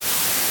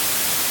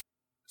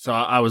So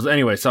I was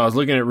looking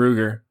at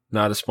Ruger,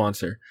 not a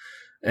sponsor.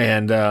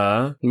 And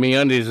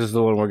MeUndies is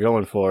the one we're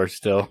going for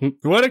still.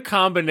 What a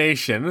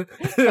combination.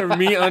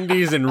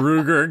 MeUndies and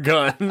Ruger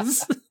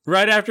guns.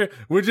 Right after,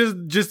 which is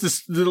just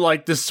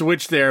the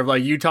switch there of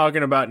like you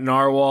talking about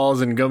narwhals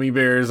and gummy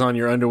bears on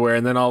your underwear,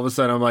 and then all of a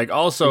sudden I'm like,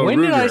 also when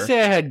Ruger. did I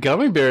say I had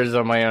gummy bears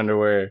on my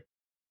underwear?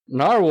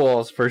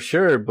 Narwhals for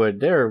sure, but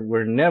there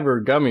were never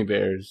gummy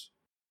bears.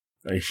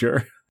 Are you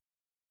sure?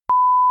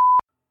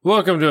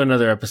 Welcome to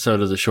another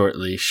episode of The Short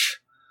Leash.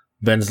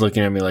 Ben's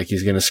looking at me like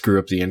he's going to screw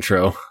up the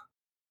intro.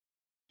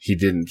 He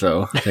didn't,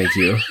 though. Thank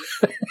you.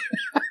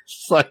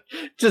 It's like,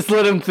 just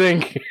let him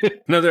think.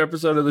 Another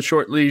episode of The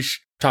Short Leash,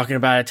 talking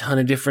about a ton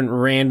of different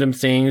random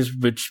things,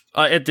 which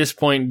at this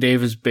point,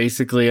 Dave has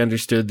basically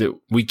understood that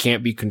we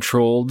can't be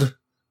controlled.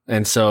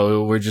 And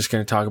so we're just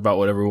going to talk about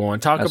whatever we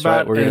want to talk about.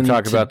 Right. We're going to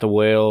talk about the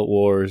whale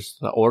wars,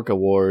 the orca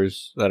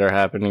wars that are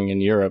happening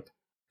in Europe.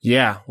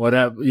 Yeah,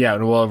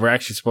 well, we're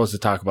actually supposed to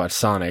talk about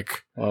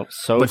Sonic. Well,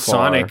 but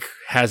Sonic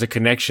has a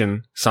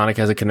connection. Sonic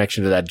has a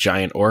connection to that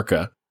giant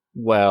orca.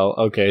 Well,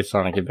 okay,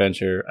 Sonic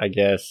Adventure, I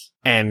guess.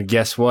 And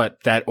guess what?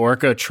 That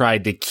orca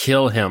tried to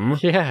kill him.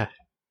 Yeah,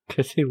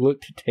 because he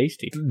looked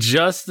tasty.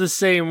 Just the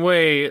same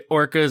way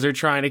orcas are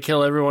trying to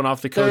kill everyone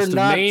off the coast of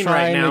Maine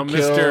right now,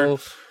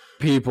 Mr.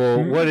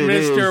 People, what it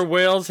is. Mr.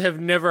 Whales have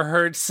never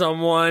hurt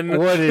someone.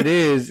 What it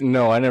is.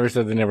 No, I never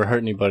said they never hurt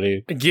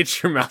anybody.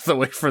 Get your mouth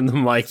away from the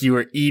mic. You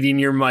are eating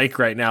your mic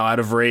right now out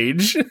of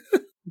rage.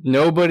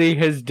 Nobody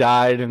has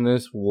died in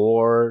this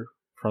war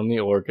from the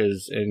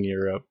orcas in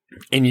Europe.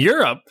 In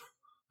Europe?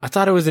 I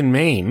thought it was in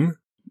Maine.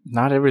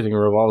 Not everything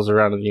revolves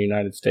around in the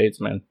United States,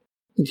 man.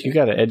 You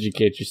got to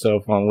educate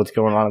yourself on what's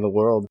going on in the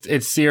world.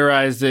 It's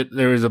theorized that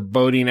there was a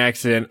boating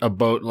accident, a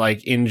boat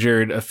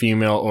injured a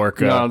female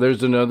orca. No,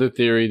 there's another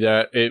theory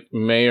that it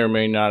may or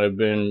may not have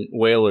been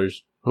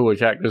whalers who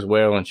attacked this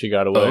whale and she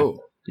got away.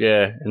 Oh.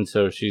 Yeah, and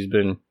so she's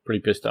been pretty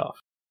pissed off.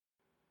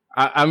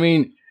 I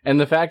mean, and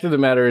the fact of the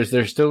matter is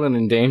they're still an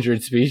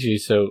endangered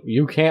species, so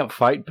you can't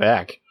fight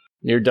back.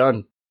 You're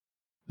done.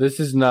 This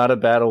is not a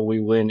battle we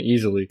win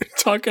easily.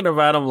 Talking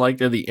about them like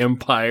they're the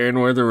Empire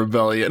and we're the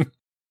Rebellion.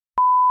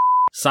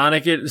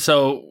 Sonic,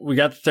 so we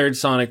got the third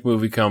Sonic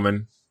movie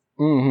coming.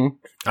 Mm-hmm.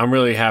 I'm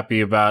really happy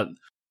about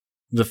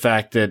the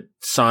fact that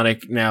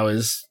Sonic now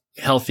is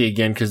healthy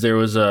again, because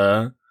there's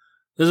a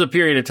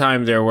period of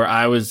time there where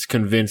I was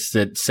convinced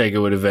that Sega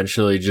would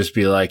eventually just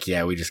be like,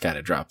 yeah, we just got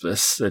to drop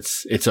this.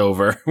 It's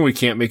over. We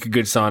can't make a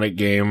good Sonic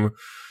game.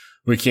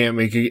 We can't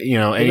make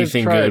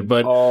anything good.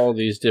 But all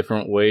these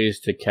different ways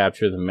to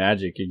capture the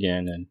magic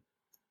again, and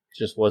it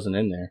just wasn't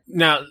in there.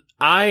 Now,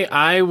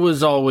 I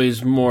was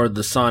always more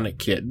the Sonic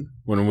kid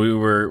when we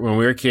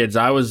were kids.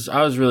 I was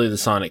really the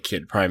Sonic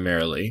kid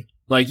primarily.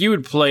 Like, you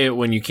would play it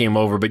when you came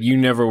over, but you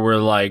never were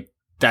like,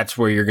 that's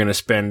where you're going to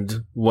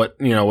spend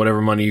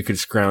whatever money you could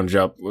scrounge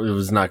up. It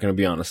was not going to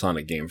be on a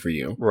Sonic game for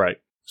you. Right.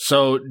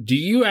 So, do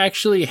you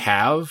actually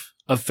have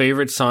a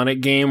favorite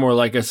Sonic game, or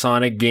like a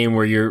Sonic game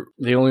where you're...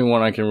 The only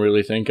one I can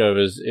really think of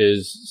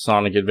is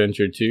Sonic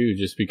Adventure 2,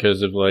 just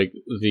because of like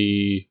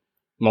the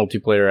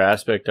multiplayer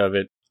aspect of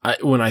it.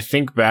 When I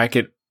think back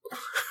at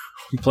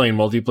playing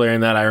multiplayer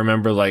in that, I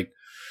remember like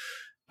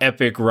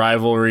epic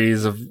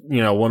rivalries of,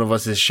 one of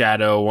us is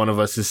Shadow, one of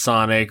us is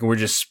Sonic, and we're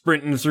just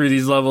sprinting through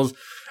these levels.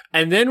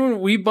 And then when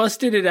we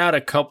busted it out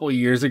a couple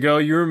years ago,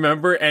 you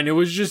remember, and it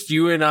was just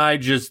you and I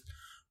just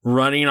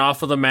running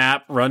off of the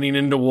map, running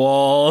into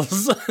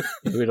walls.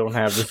 We don't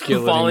have the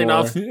skill falling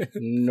anymore. Off.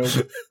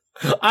 Nope.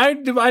 I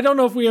don't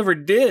know if we ever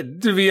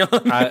did, to be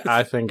honest.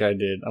 I think I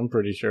did. I'm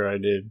pretty sure I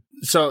did.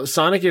 So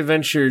Sonic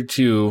Adventure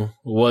 2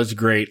 was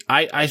great.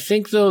 I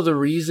think, though, the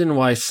reason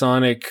why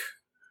Sonic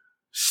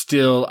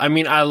still... I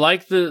mean, I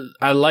like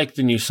the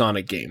new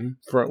Sonic game.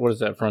 What is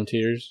that,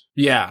 Frontiers?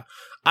 Yeah.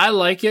 I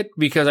like it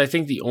because I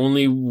think the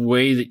only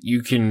way that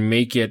you can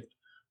make it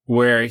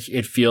where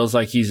it feels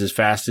like he's as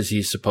fast as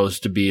he's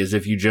supposed to be is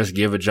if you just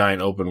give a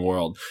giant open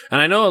world.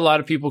 And I know a lot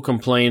of people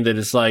complain that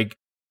it's like,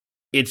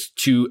 it's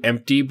too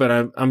empty, but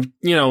I'm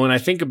when I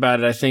think about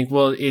it, I think,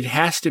 well, it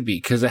has to be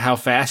because of how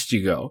fast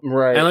you go.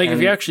 Right. And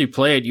if you actually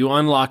play it, you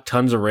unlock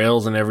tons of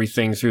rails and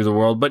everything through the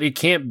world, but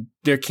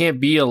there can't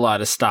be a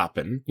lot of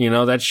stopping.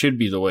 That should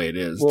be the way it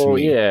is to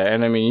me. Yeah.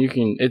 And I mean,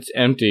 it's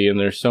empty and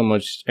there's so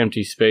much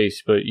empty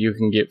space, but you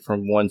can get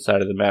from one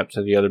side of the map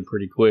to the other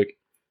pretty quick,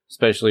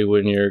 especially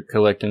when you're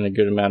collecting a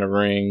good amount of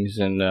rings.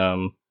 And,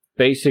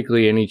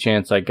 basically, any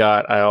chance I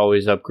got, I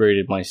always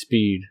upgraded my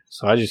speed.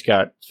 So I just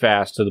got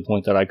fast to the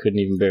point that I couldn't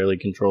even barely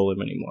control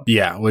him anymore.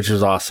 Yeah, which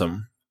was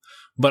awesome.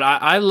 But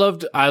I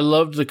loved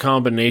the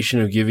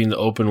combination of giving the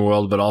open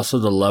world, but also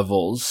the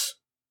levels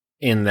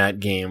in that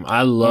game.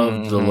 I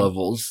loved the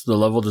levels. The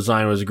level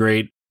design was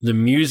great. The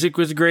music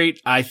was great.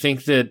 I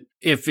think that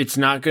if it's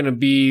not going to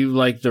be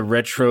like the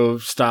retro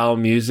style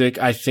music,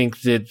 I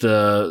think that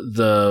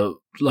the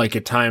like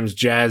at times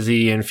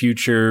jazzy and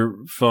future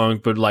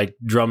funk, but like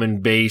drum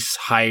and bass,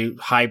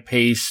 high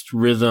paced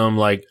rhythm.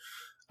 Like,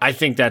 I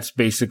think that's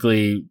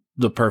basically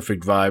the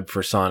perfect vibe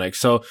for Sonic.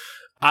 So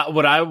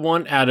what I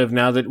want out of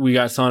now that we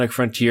got Sonic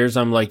Frontiers,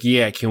 I'm like,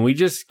 yeah, can we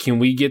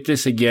get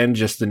this again?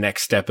 Just the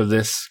next step of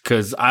this,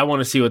 because I want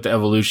to see what the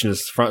evolution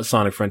of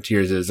Sonic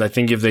Frontiers is. I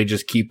think if they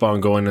just keep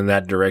on going in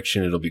that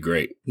direction, it'll be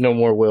great. No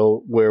more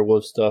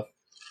werewolf stuff.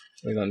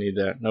 We don't need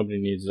that. Nobody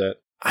needs that.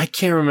 I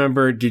can't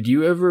remember. Did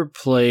you ever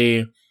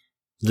play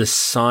the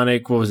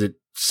Sonic? What was it?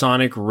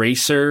 Sonic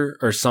Racer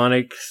or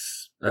Sonic?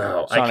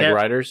 Sonic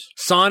Riders.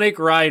 Sonic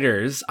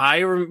Riders.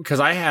 Because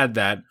I had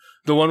that.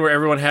 The one where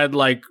everyone had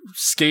like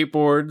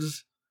skateboards,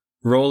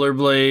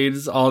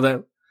 rollerblades, all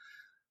that.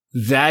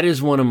 That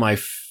is one of my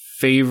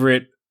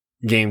favorite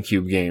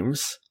GameCube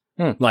games,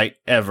 like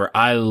ever.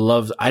 I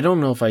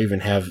don't know if I even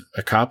have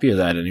a copy of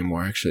that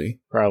anymore, actually.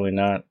 Probably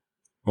not.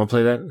 Want to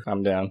play that?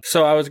 I'm down.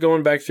 So I was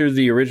going back through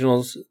the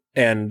originals,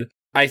 and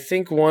I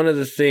think one of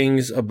the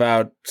things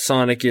about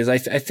Sonic is I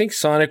think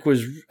Sonic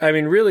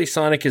really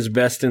Sonic is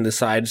best in the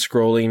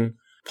side-scrolling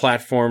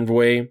platformed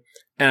way.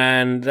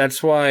 And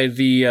that's why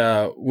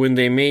when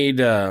they made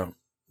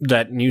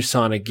that new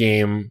Sonic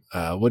game,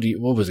 what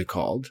was it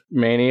called?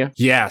 Mania?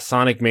 Yeah,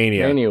 Sonic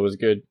Mania. Mania was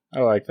good. I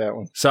like that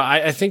one. So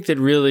I think that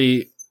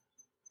really,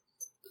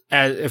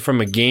 from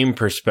a game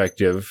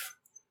perspective,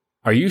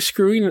 are you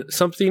screwing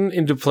something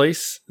into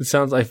place? It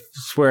sounds, I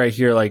swear I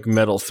hear like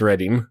metal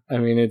threading. I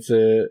mean, it's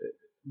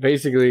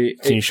basically...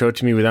 Can you show it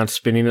to me without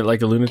spinning it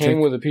like a lunatic? It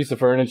came with a piece of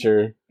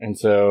furniture, and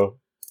so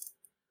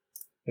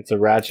it's a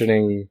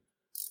ratcheting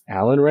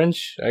Allen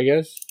wrench, I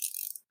guess.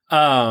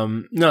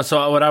 No,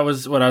 so what I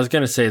was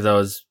gonna say though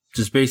is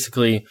just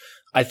basically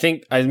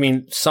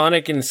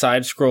Sonic in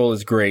side scroll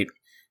is great.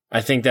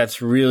 I think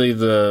that's really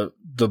the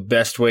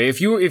best way. If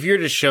you're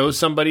to show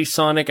somebody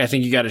Sonic, I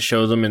think you got to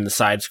show them in the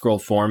side scroll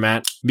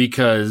format,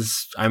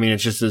 because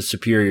it's just a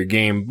superior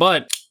game.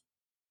 But,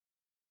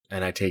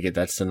 and I take it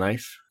that's the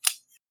knife.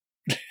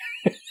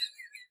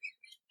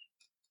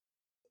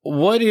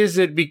 What is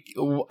it?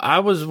 I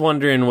was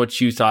wondering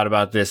what you thought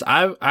about this.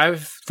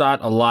 I've thought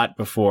a lot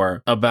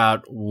before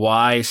about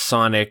why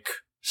Sonic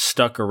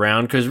stuck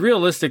around, because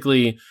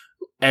realistically,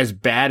 as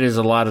bad as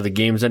a lot of the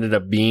games ended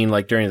up being,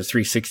 like during the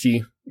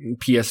 360,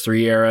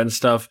 PS3 era and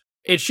stuff,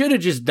 it should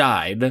have just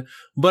died.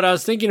 But I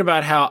was thinking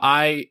about how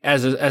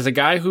as a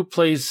guy who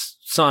plays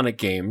Sonic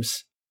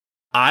games,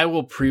 I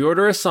will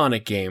pre-order a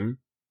Sonic game.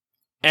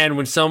 And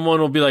when someone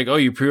will be like, oh,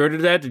 you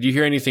pre-ordered that? Did you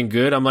hear anything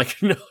good? I'm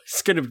like, no,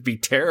 it's going to be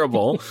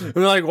terrible. And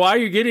they're like, why are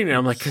you getting it?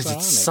 I'm like, because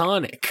it's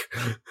Sonic.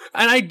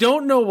 And I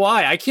don't know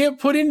why. I can't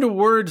put into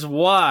words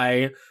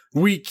why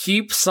we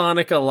keep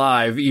Sonic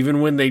alive even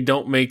when they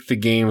don't make the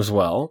games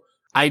well.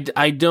 I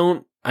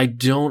don't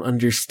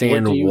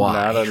understand why. What do you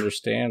not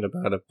understand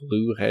about a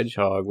blue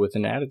hedgehog with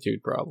an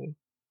attitude problem?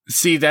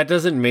 See, that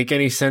doesn't make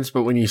any sense,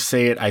 but when you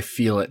say it, I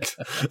feel it.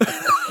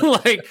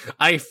 Like,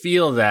 I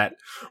feel that.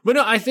 But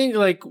no, I think,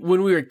 like,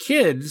 when we were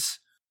kids,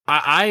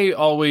 I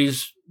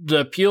always,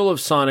 the appeal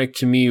of Sonic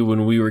to me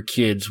when we were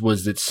kids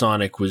was that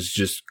Sonic was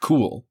just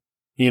cool.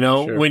 You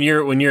know, sure. When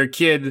you're a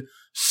kid,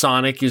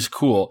 Sonic is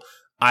cool.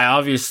 I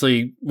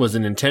obviously was a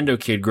Nintendo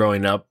kid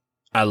growing up.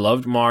 I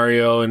loved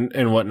Mario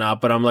and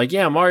whatnot, but I'm like,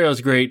 yeah, Mario's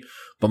great,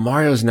 but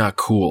Mario's not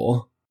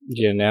cool.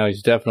 Yeah, now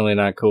he's definitely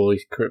not cool.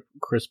 He's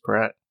Chris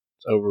Pratt.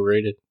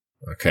 Overrated.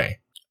 Okay.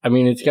 I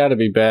mean, it's got to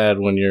be bad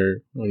when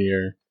you're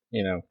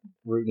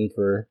rooting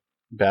for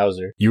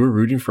Bowser. You were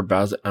rooting for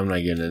Bowser? I'm not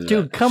getting into that.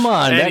 Dude, come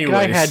on. Anyways.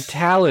 That guy had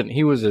talent.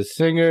 He was a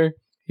singer.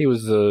 He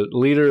was the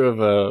leader of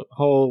a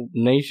whole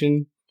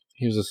nation.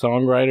 He was a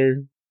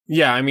songwriter.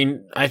 Yeah,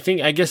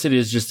 I guess it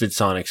is just that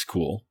Sonic's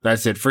cool.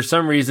 That's it. For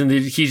some reason,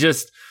 he's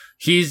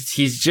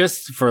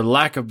just, for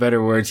lack of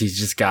better words, he's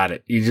just got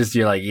it.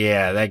 You're like,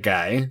 yeah, that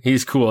guy,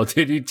 he's cool.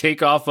 Did he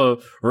take off a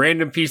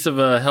random piece of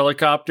a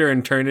helicopter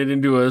and turn it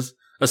into a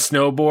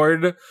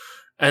snowboard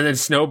and then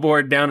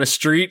snowboard down a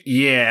street?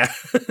 Yeah.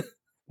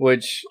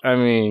 Which,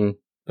 the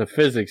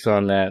physics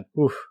on that.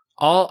 Oof.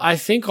 I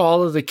think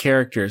all of the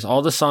characters,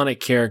 all the Sonic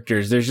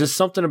characters, there's just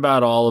something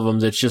about all of them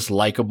that's just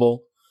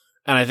likable.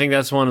 And I think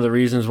that's one of the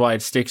reasons why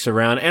it sticks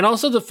around. And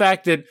also the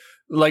fact that,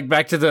 like,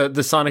 back to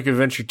the Sonic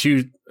Adventure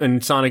 2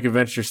 and Sonic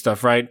Adventure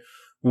stuff, right?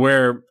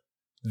 Where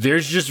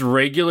there's just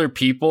regular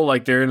people,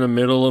 like they're in the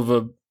middle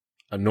of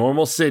a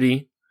normal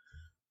city,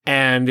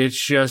 and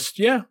it's just,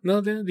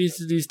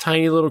 these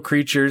tiny little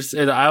creatures.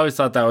 And I always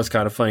thought that was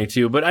kind of funny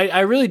too. But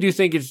I really do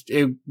think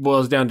it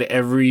boils down to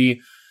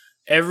every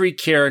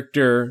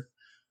character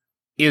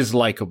is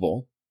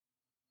likable.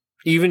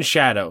 Even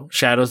Shadow.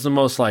 Shadow's the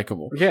most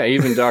likable. Yeah,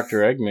 even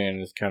Dr.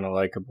 Eggman is kind of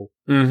likable.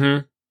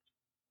 Mm-hmm.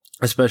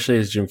 Especially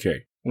as Jim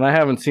Carrey. And I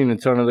haven't seen a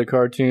ton of the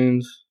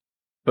cartoons,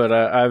 but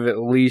I've at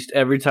least,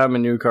 every time a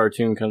new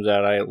cartoon comes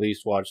out, I at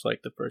least watch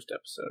like the first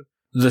episode.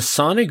 The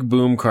Sonic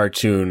Boom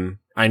cartoon,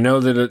 I know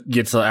that it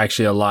gets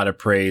actually a lot of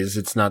praise.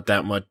 It's not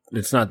that much,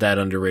 it's not that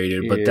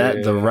underrated, but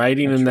the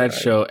writing in that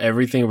show,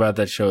 everything about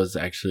that show is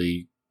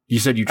actually, you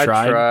said you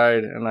tried? I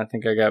tried, and I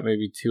think I got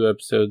maybe 2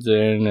 episodes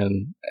in,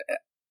 and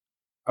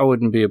I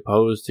wouldn't be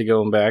opposed to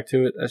going back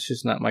to it. That's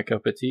just not my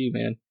cup of tea,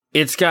 man.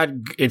 It's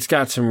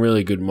got some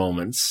really good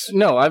moments.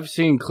 No, I've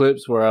seen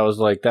clips where I was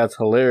like, that's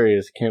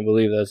hilarious. Can't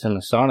believe that's in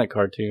a Sonic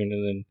cartoon.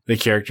 And then the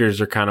characters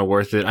are kind of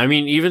worth it. I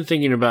mean, even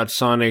thinking about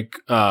Sonic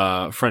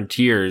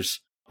Frontiers,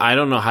 I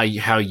don't know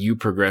how you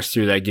progress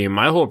through that game.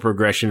 My whole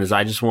progression is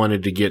I just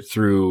wanted to get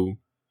through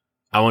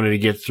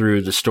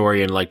the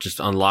story and like just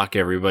unlock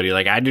everybody.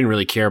 Like I didn't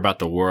really care about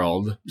the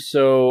world.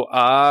 So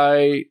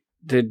I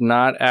did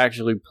not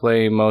actually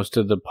play most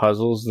of the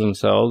puzzles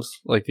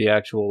themselves, like the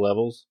actual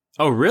levels.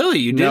 Oh, really?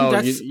 You didn't? No,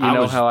 you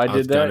know how I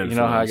did that? You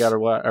know how I got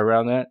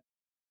around that?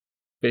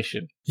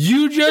 Fishing.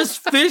 You just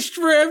fished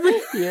for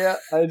everything? Yeah,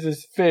 I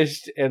just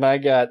fished and I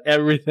got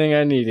everything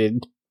I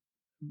needed.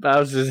 I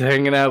was just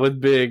hanging out with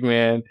Big,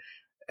 man.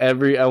 I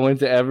went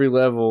to every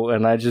level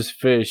and I just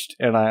fished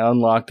and I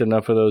unlocked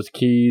enough of those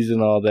keys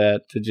and all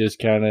that to just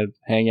kind of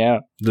hang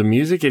out. The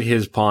music at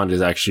his pond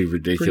is actually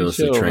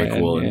ridiculously chill,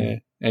 tranquil. Man, yeah.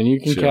 And you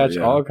can catch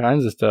all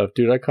kinds of stuff.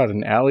 Dude, I caught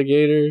an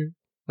alligator.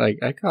 Like,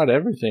 I caught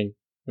everything,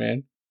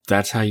 man.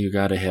 That's how you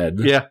got ahead.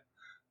 Yeah.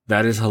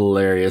 That is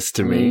hilarious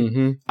to me.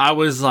 Mm-hmm. I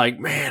was like,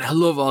 man, I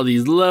love all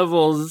these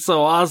levels. It's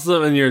so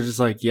awesome. And you're just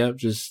like, yep,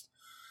 just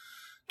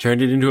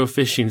turned it into a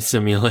fishing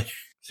simulator.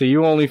 So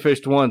you only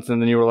fished once,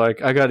 and then you were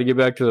like, I got to get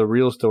back to the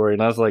real story.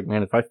 And I was like,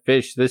 man, if I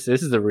fish, this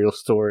is the real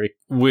story.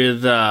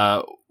 With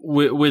the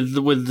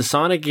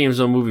Sonic games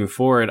though, moving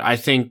forward, I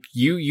think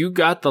you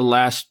got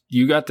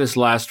this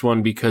last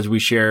one because we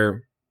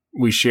share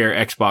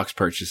Xbox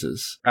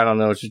purchases. I don't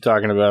know what you're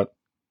talking about.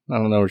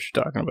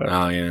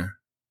 Oh yeah.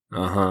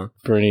 Uh-huh.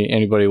 For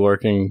anybody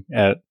working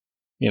at,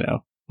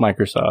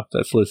 Microsoft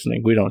that's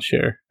listening, we don't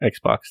share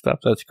Xbox stuff.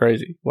 That's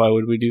crazy. Why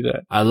would we do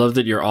that? I love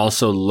that you're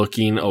also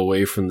looking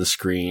away from the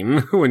screen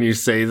when you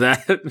say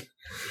that.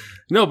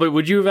 No, but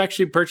would you have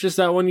actually purchased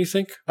that one, you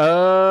think?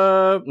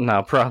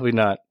 No, probably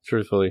not,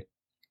 truthfully.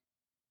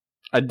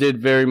 I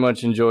did very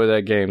much enjoy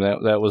that game.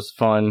 That was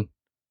fun.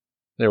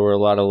 There were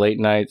a lot of late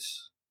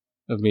nights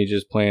of me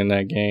just playing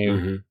that game.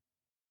 Mm-hmm.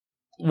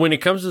 When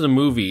it comes to the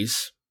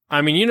movies,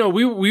 I mean,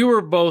 we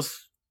were both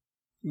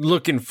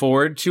looking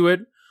forward to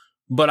it,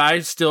 but I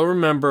still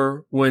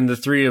remember when the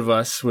three of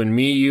us, when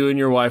me, you, and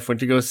your wife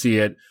went to go see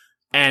it,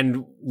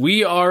 and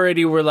we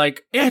already were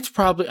like, yeah,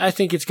 I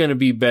think it's going to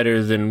be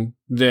better than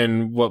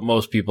what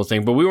most people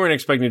think, but we weren't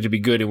expecting it to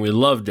be good, and we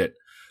loved it.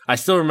 I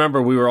still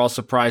remember we were all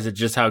surprised at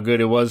just how good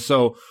it was.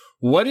 So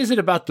what is it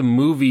about the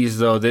movies,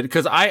 though,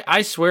 because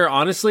I swear,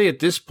 honestly, at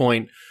this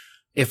point,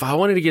 if I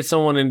wanted to get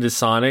someone into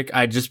Sonic,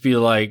 I'd just be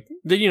like,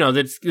 that's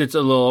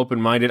a little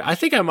open-minded. I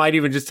think I might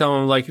even just tell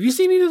them, like, have you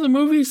seen any of the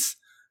movies?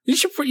 You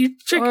should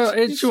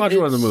watch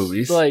one of the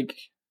movies. Like,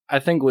 I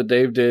think what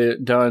they've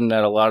done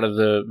that a lot of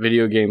the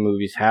video game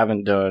movies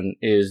haven't done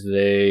is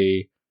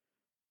they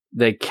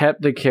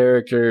kept the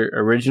character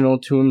original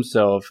to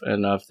himself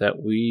enough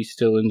that we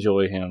still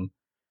enjoy him.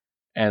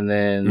 And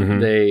then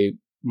they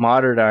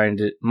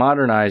modernized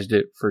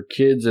it for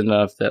kids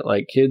enough that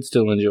like kids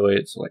still enjoy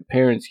it. So like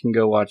parents can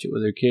go watch it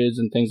with their kids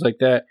and things like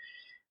that.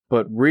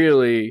 But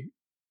really,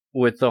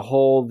 with the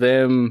whole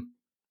them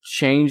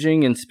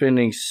changing and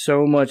spending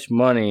so much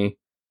money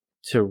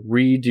to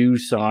redo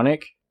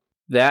Sonic,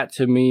 that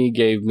to me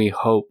gave me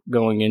hope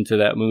going into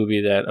that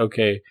movie that,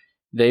 okay,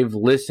 they've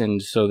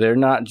listened. So they're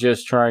not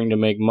just trying to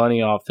make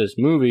money off this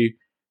movie.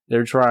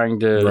 They're trying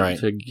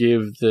to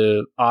give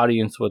the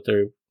audience what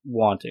they're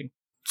wanting.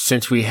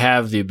 Since we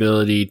have the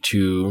ability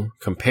to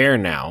compare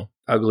now,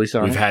 Ugly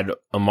Sonic. We've had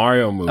a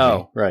Mario movie.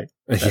 Oh, right.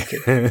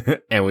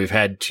 And we've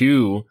had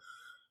two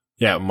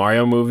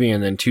Mario movie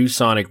and then two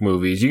Sonic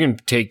movies. You can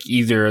take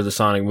either of the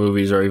Sonic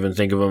movies or even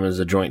think of them as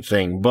a joint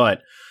thing.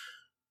 But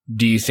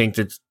do you think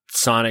that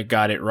Sonic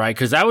got it right?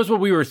 Because that was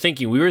what we were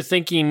thinking. We were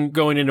thinking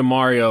going into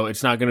Mario,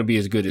 it's not going to be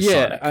as good as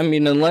Sonic. Yeah, I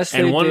mean, unless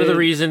they one of the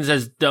reasons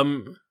as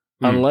dumb...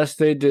 Unless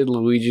they did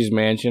Luigi's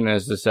Mansion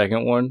as the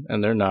second one,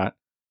 and they're not,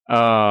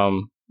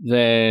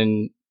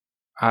 then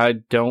I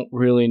don't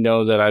really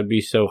know that I'd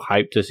be so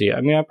hyped to see it.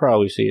 I mean, I'd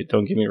probably see it,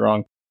 don't get me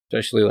wrong.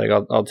 Especially, like,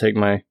 I'll take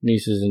my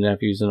nieces and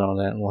nephews and all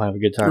that, and we'll have a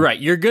good time. Right,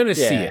 you're going to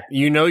see it.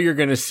 You know you're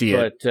going to see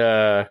it.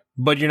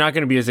 But you're not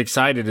going to be as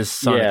excited as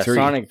Sonic 3.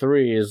 Sonic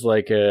 3 is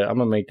like, I'm going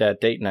to make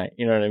that date night.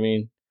 You know what I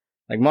mean?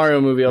 Like,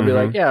 Mario movie, I'll be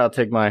like, yeah, I'll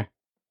take my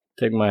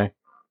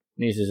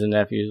nieces and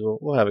nephews.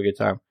 We'll have a good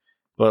time.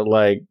 But,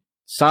 like,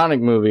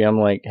 Sonic movie, I'm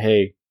like,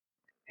 hey,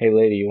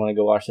 lady, you want to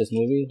go watch this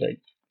movie? Like,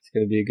 it's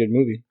going to be a good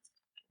movie.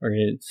 Or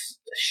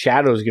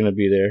Shadow's going to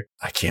be there.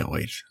 I can't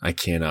wait. I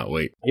cannot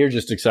wait. You're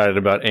just excited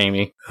about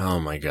Amy. Oh,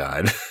 my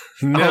God.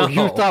 No. Oh,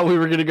 you thought we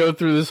were going to go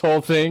through this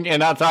whole thing and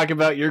not talk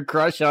about your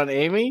crush on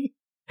Amy?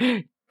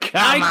 I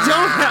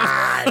don't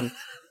have...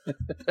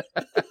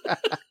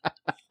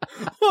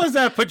 What was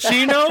that,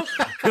 Pacino?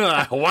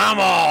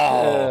 Whammo!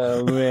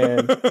 Oh,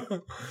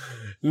 man.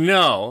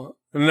 No,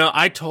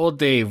 I told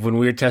Dave when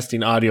we were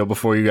testing audio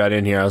before you got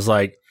in here, I was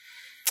like,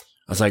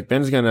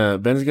 Ben's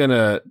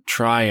gonna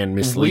try and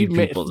mislead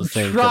people to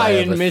think. Try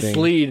and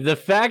mislead. The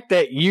fact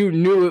that you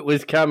knew it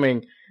was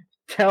coming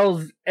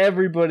tells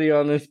everybody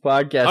on this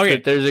podcast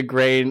that there's a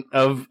grain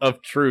of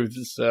truth.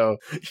 So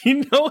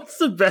you know what's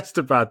the best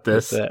about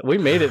this? We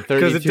made it 32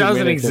 because it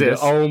doesn't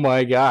exist. Oh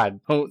my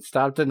god! Don't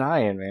stop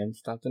denying, man.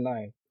 Stop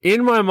denying.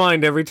 In my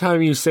mind, every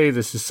time you say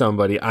this to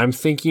somebody, I'm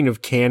thinking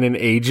of canon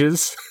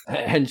ages.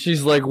 And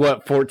she's like,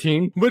 what,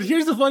 14? But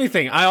here's the funny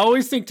thing. I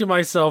always think to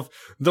myself,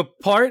 the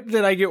part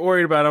that I get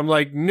worried about, I'm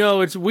like,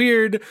 no, it's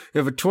weird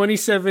if a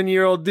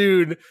 27-year-old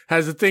dude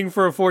has a thing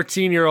for a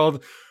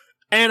 14-year-old.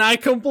 And I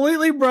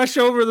completely brush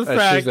over the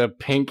fact she's a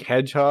pink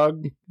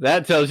hedgehog.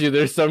 That tells you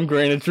there's some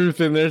grain of truth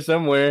in there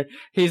somewhere.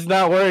 He's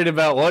not worried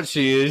about what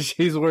she is.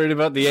 He's worried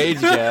about the age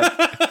gap.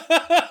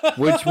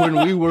 Which,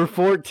 when we were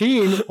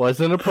 14,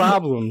 wasn't a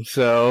problem.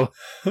 So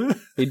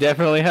he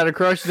definitely had a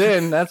crush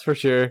then, that's for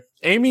sure.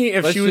 Amy,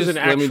 if she was an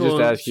actual...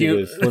 Let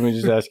me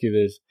just ask you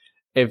this.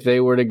 If they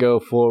were to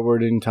go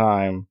forward in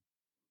time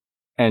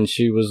and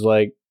she was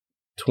like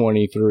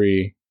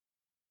 23...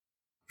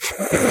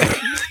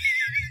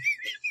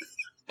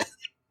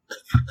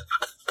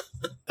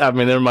 I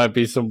mean, there might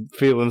be some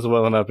feelings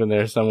welling up in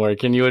there somewhere.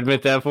 Can you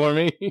admit that for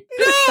me?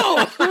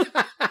 No!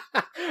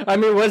 I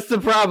mean, what's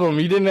the problem?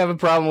 You didn't have a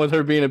problem with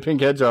her being a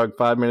pink hedgehog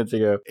 5 minutes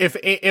ago.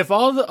 If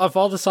all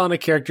the Sonic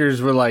characters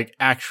were like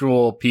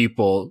actual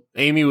people,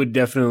 Amy would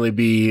definitely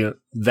be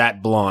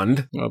that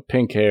blonde. Well,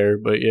 pink hair,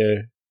 but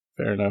yeah,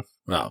 fair enough.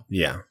 Oh,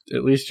 yeah.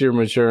 At least you're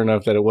mature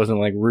enough that it wasn't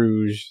like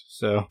Rouge,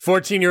 so...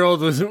 14-year-old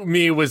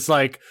was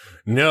like,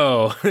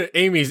 no,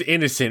 Amy's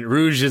innocent.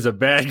 Rouge is a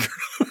bad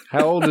girl.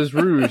 How old is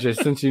Rouge,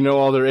 since you know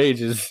all their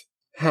ages?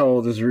 How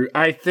old is Rouge?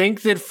 I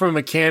think that from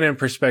a canon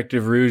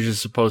perspective, Rouge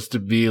is supposed to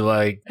be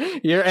like...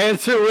 Your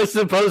answer was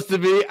supposed to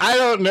be, I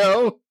don't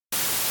know.